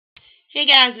Hey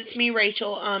guys, it's me,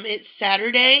 Rachel. It's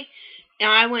Saturday, and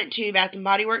I went to Bath and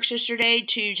Body Works yesterday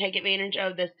to take advantage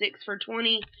of the 6 for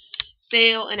 20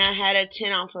 sale, and I had a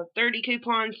 10 off of 30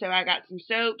 coupon, so I got some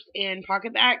soaps and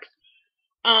PocketBacs.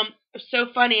 So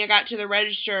funny, I got to the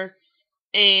register,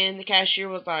 and the cashier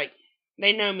was like,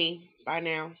 they know me by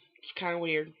now. It's kind of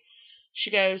weird.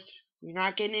 She goes, "You're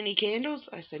not getting any candles?"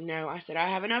 I said, "No." I said, "I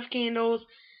have enough candles.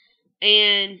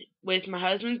 And with my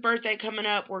husband's birthday coming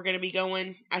up, we're going to be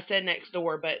going," I said next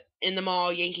door, but in the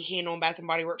mall, Yankee Candle and Bath and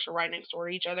Body Works are right next door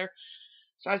to each other.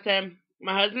 So I said,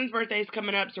 my husband's birthday is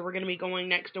coming up, so we're going to be going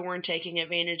next door and taking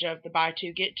advantage of the buy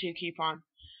two, get two coupon.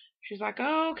 She's like,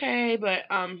 "Oh, okay," but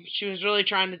she was really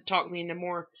trying to talk me into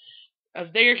more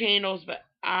of their candles, but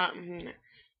I'm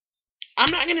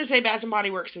not going to say Bath and Body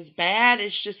Works is bad.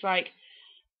 It's just like,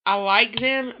 I like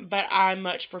them, but I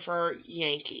much prefer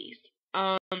Yankees.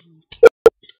 I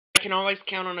can always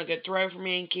count on a good throw from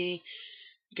Yankee,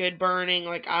 good burning.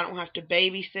 Like, I don't have to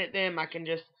babysit them. I can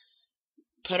just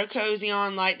put a cozy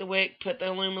on, light the wick, put the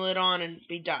Illumilid on, and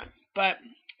be done. But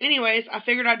anyways, I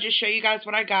figured I'd just show you guys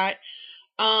what I got.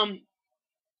 I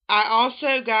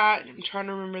also got, I'm trying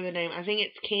to remember the name, I think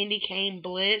it's Candy Cane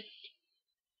Bliss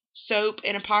soap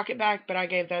in a PocketBac, but I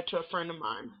gave that to a friend of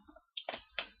mine.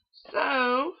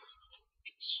 So,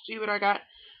 let's see what I got.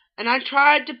 And I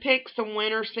tried to pick some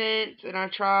winter scents, and I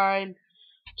tried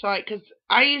to, like, because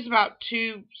I use about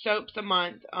 2 soaps a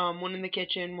month, one in the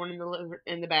kitchen, one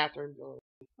in the bathroom.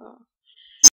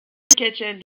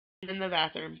 Kitchen, and in the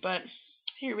bathroom. But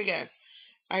here we go.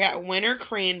 I got Winter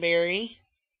Cranberry.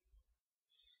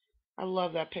 I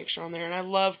love that picture on there, and I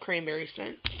love cranberry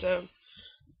scent. So,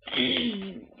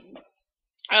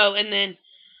 oh, and then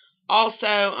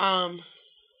also,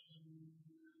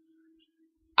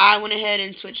 I went ahead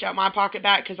and switched out my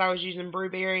PocketBac because I was using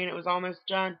Brewberry and it was almost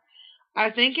done.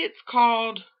 I think it's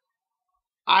called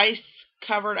Ice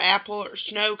Covered Apple or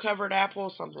Snow Covered Apple,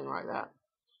 something like that.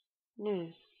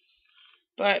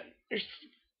 But there's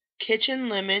Kitchen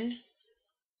Lemon,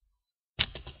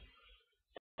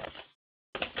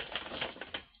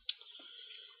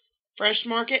 Fresh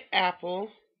Market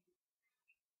Apple.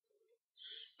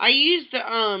 I use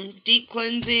the deep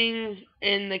cleansing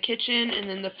in the kitchen and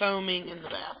then the foaming in the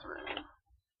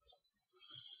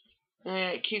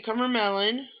bathroom. Cucumber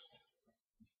Melon.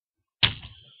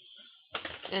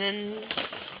 And then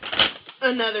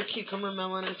another Cucumber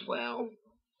Melon as well.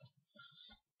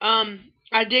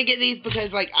 I did get these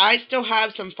because, like, I still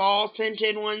have some fall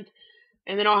scented ones,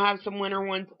 and then I'll have some winter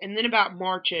ones, and then about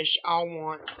Marchish I'll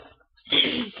want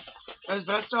those,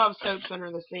 but I still have soaps under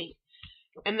the sink.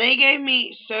 And they gave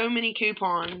me so many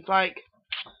coupons, like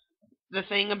the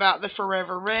thing about the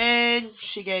Forever Red.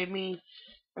 She gave me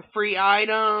a free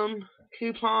item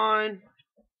coupon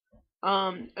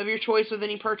of your choice with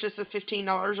any purchase of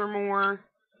 $15 or more.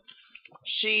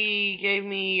 She gave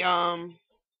me $10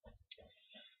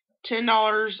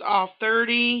 off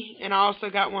 30, and I also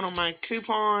got one on my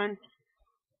coupon.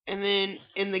 And then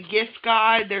in the gift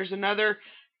guide, there's another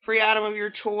free item of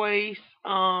your choice,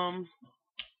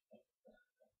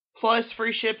 plus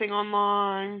free shipping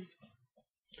online,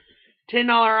 $10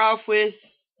 off with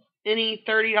any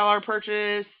 $30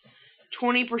 purchase,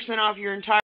 20% off your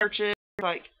entire purchase,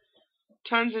 like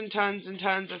tons and tons and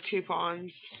tons of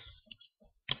coupons.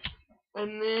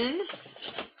 And then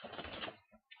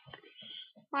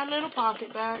my little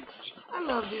PocketBacs. I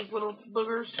love these little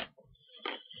boogers.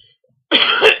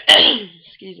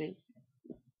 Excuse me.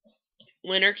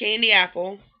 Winter Candy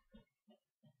Apple.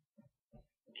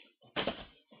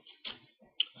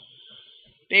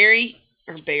 Mary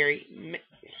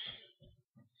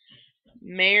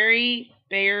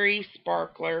Berry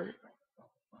Sparkler.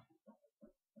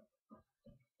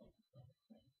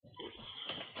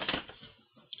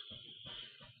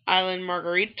 Island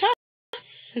Margarita.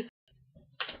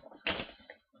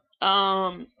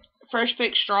 Fresh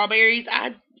picked strawberries.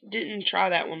 I didn't try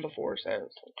that one before, so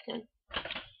it's okay.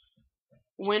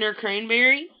 Winter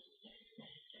Cranberry.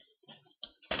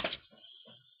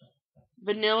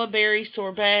 Vanilla Berry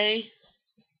Sorbet.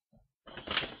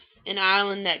 And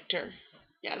Island Nectar.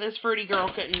 Yeah, this fruity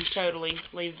girl couldn't totally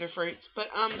leave the fruits. But,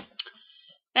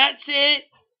 that's it.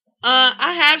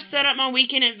 I have set up my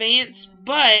week in advance,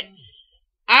 but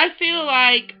I feel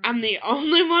like I'm the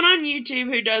only one on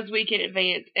YouTube who does week in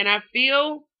advance. And I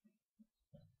feel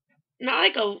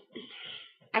I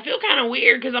feel kind of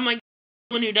weird because I'm like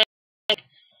the one who does, like,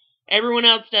 everyone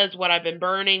else does what I've been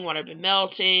burning, what I've been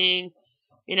melting,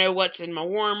 what's in my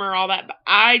warmer, all that. But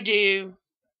I do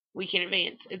week in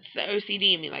advance. It's the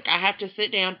OCD in me. Like, I have to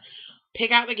sit down,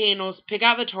 pick out the candles, pick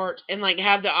out the tarts, and, like,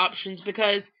 have the options,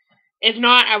 because If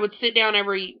not, I would sit down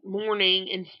every morning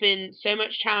and spend so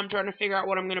much time trying to figure out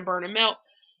what I'm going to burn and melt,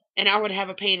 and I would have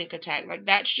a panic attack. Like,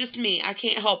 that's just me. I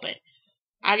can't help it.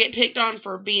 I get picked on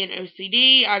for being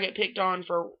OCD. I get picked on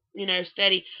for,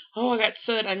 steady, oh, I got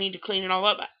soot, I need to clean it all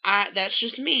up. That's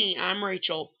just me. I'm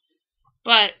Rachel.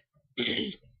 But,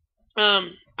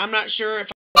 I'm not sure if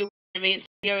I do an advanced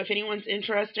video. If anyone's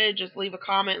interested, just leave a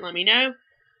comment and let me know.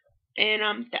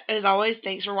 And, as always,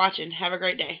 thanks for watching. Have a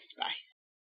great day. Bye.